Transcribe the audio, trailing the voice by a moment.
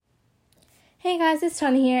Hey guys, it's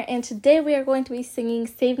Tanya here, and today we are going to be singing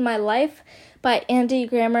Saved My Life by Andy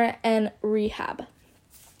Grammer and R3HAB.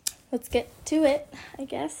 Let's get to it, I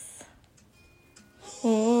guess.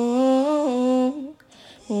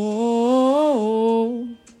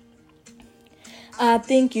 I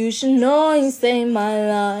think you should know you saved my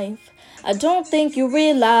life. I don't think you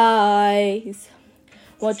realize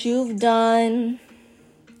what you've done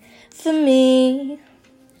for me.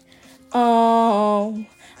 Oh,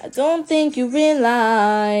 I don't think you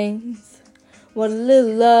realize what a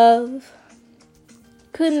little love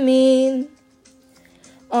could mean.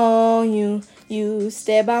 Oh, you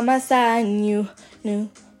stayed by my side and you knew,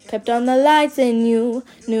 kept on the lights and you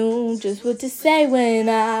knew just what to say when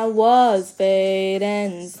I was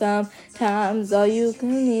fading. Sometimes all you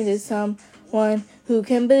can need is someone who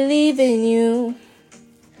can believe in you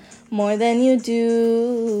more than you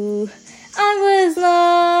do. I was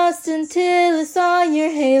lost until I saw your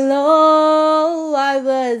halo. I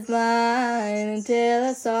was blind until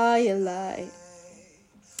I saw your light.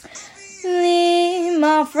 Leave,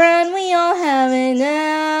 my friend, we all have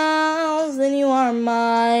angels, and you are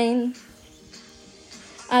mine.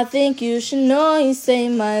 I think you should know you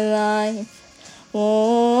saved my life.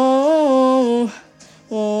 Whoa,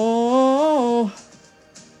 whoa.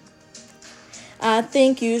 I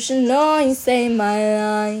think you should know you saved my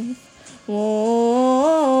life.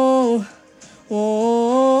 Whoa,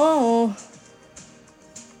 whoa.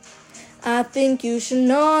 I think you should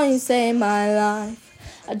know you saved my life.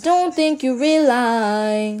 I don't think you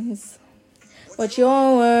realize what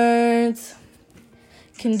your words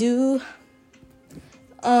can do.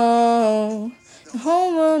 Oh, the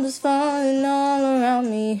whole world is falling all around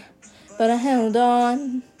me, but I held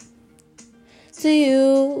on to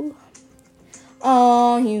you.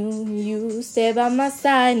 Oh, you stayed by my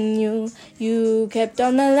side and you kept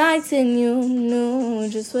on the lights and you knew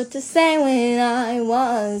just what to say when I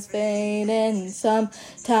was fading.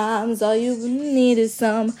 Sometimes all you need is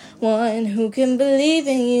someone who can believe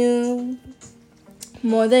in you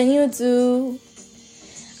more than you do.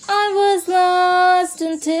 I was lost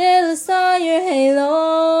until I saw your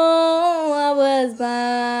halo. I was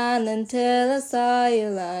blind until I saw your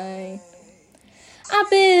light. I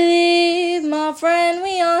believe, my friend,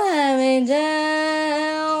 we all have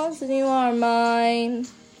angels, and you are mine.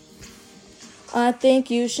 I think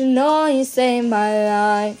you should know you saved my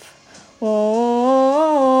life.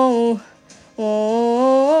 Whoa,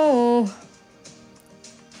 whoa.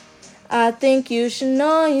 I think you should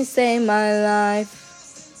know you saved my life.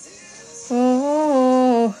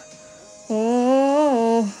 Whoa,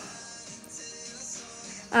 whoa.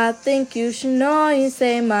 I think you should know you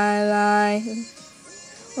saved my life.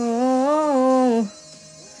 Oh,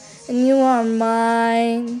 and you are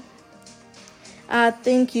mine. I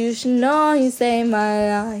think you should know you saved my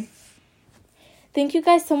life. Thank you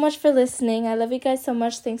guys so much for listening. I love you guys so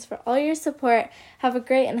much. Thanks for all your support. Have a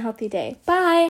great and healthy day. Bye.